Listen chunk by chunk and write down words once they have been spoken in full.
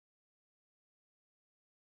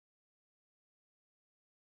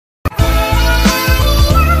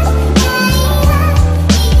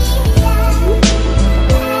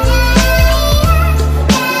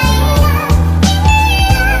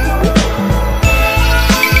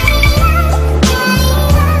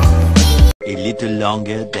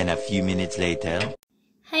longer than a few minutes later.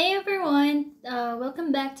 Hi everyone!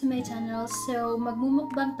 Welcome back to my channel. So,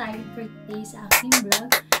 magmumukbang tayo for today sa aking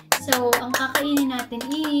vlog. So, ang kakainin natin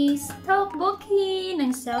is tteokbokki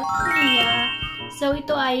ng South Korea. So,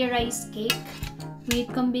 ito ay rice cake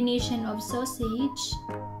with combination of sausage,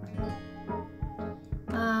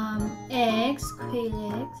 eggs, quail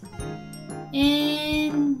eggs,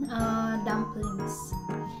 and dumplings.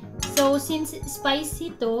 So, since spicy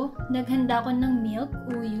to, naghanda ko ng milk,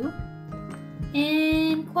 uyu,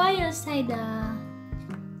 and quail saida.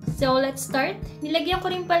 So, let's start. Nilagyan ko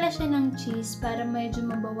rin pala siya ng cheese para medyo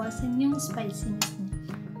mabawasan yung spiciness niya.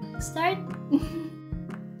 Start!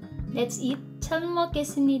 Let's eat. 잘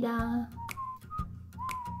먹겠습니다.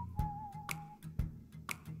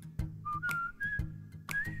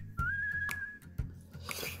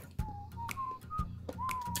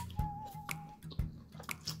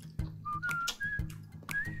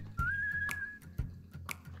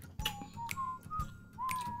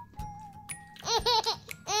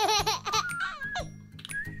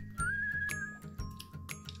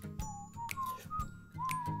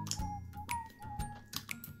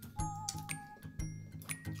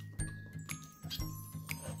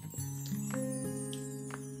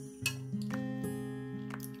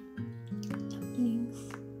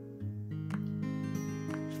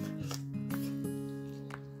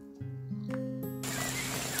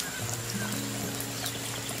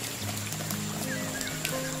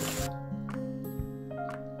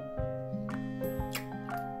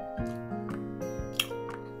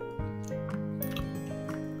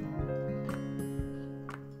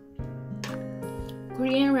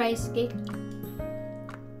 Korean rice cake.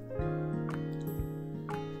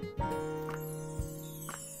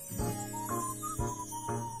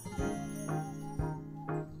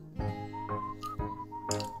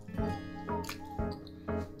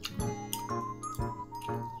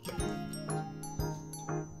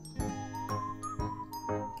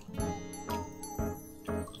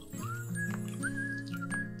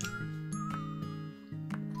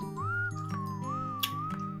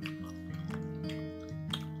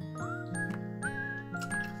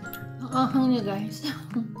 Ahang niya guys.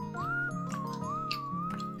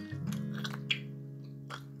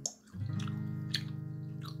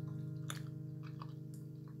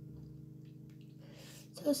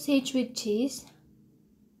 Sausage with cheese.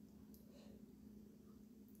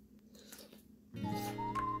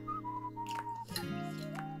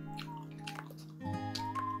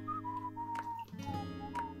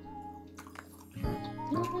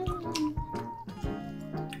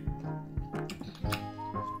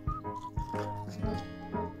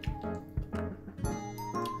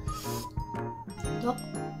 Dok.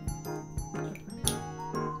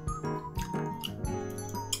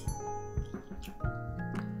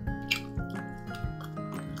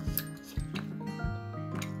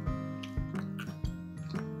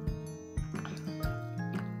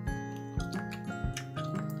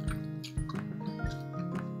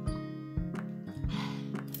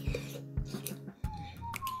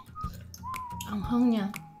 Anghang niya.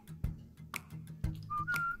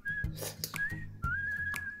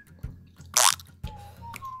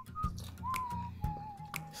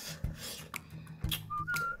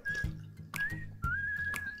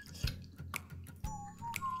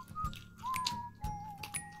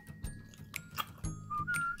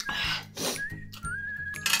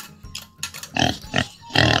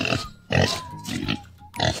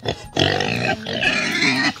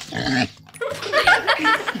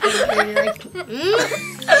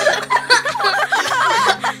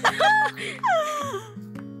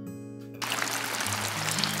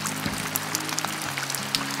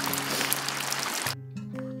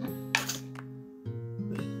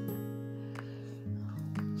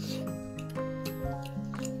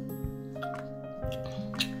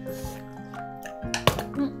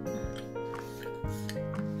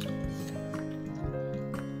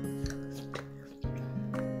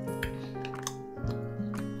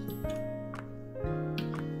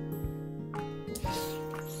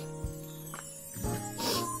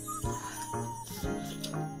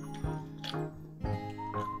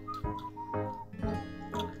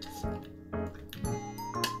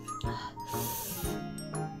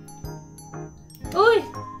 Uy!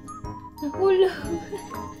 Nahulog.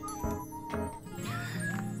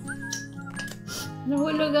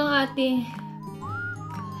 Nahulog ang ate.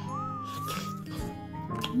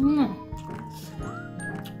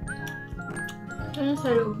 Ano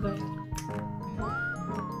sa loob ba?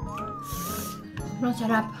 Sobrang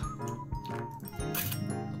sarap.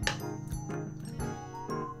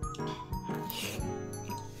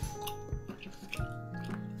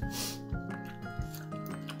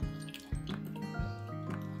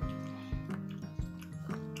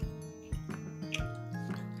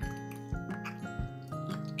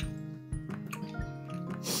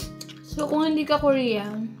 So, kung hindi ka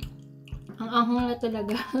Korean, ang anghang na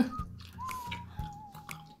talaga.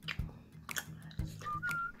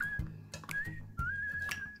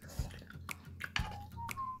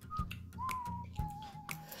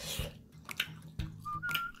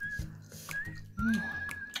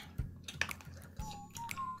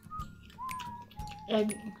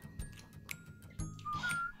 Egg.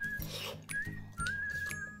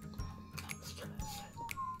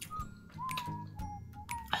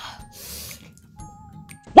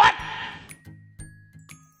 What?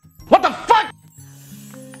 What the fuck?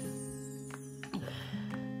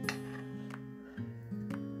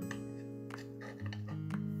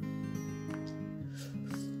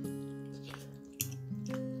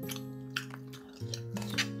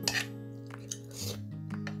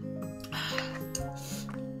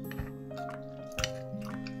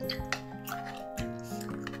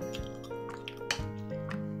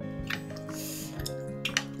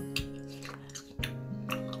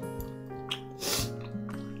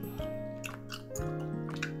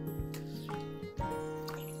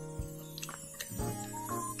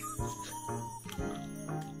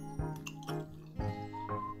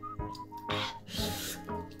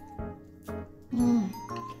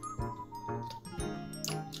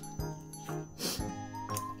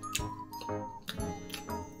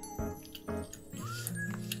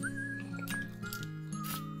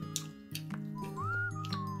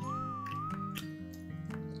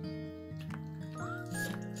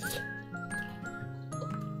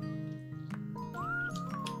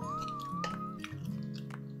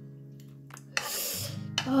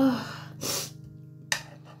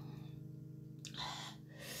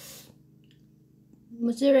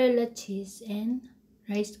 Mozzarella cheese and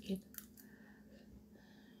rice cake.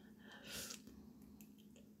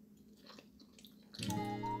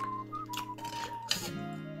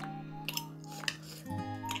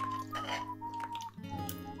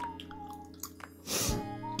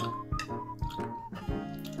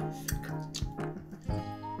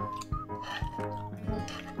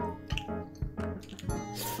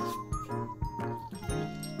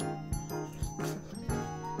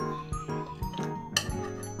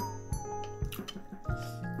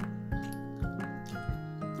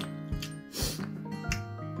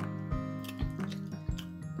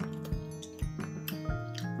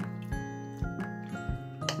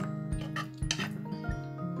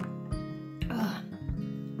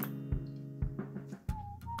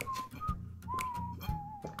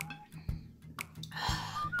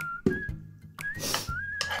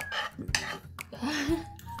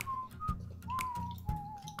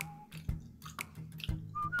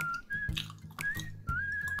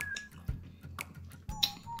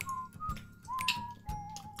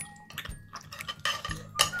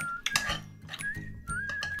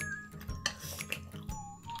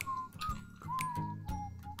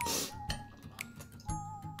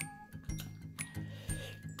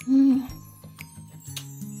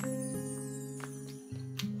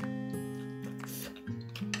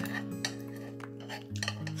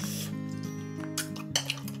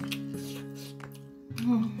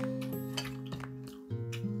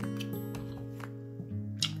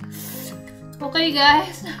 Okay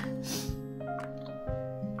guys,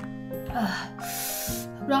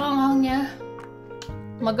 sobrang anghang niya.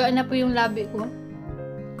 Magaan na po yung labi ko.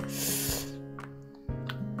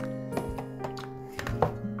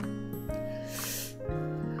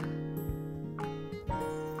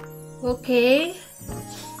 Okay,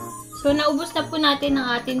 so naubos na po natin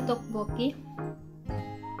ang ating tteokbokki.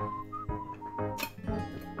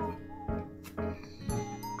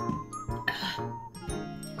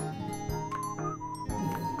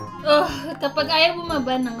 Kapag ayaw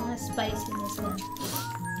bumaba ng spiciness na,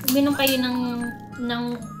 uminom kayo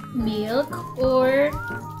ng milk or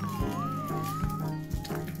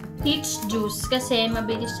peach juice kasi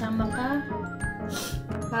mabilis siyang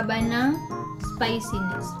makababa ng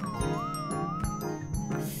spiciness.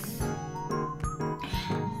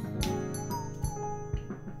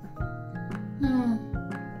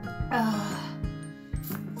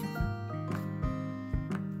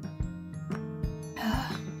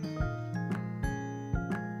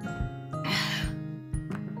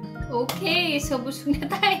 Okay, so busog na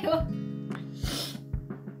tayo.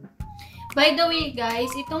 By the way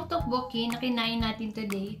guys, itong tteokbokki na kinain natin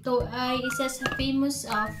today, ito ay isa sa famous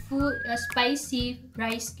spicy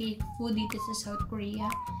rice cake food dito sa South Korea.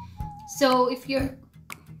 So if you're,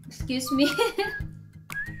 excuse me,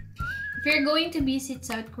 if you're going to visit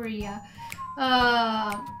South Korea,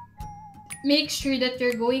 make sure that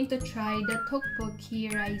you're going to try the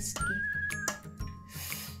tteokbokki rice cake.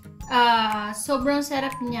 Sobrang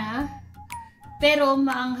sarap niya. Pero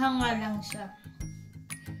maanghang nga lang siya.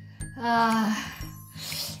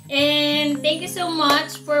 And thank you so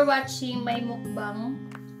much for watching my mukbang.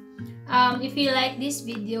 If you like this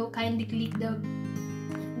video, kindly click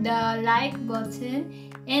the like button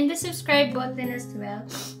and the subscribe button as well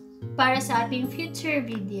para sa ating future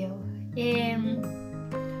video. And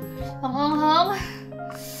ang anghang.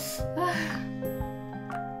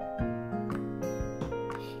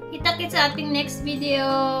 Kita-kits sa ating next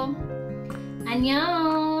video.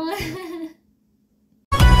 Annyeong!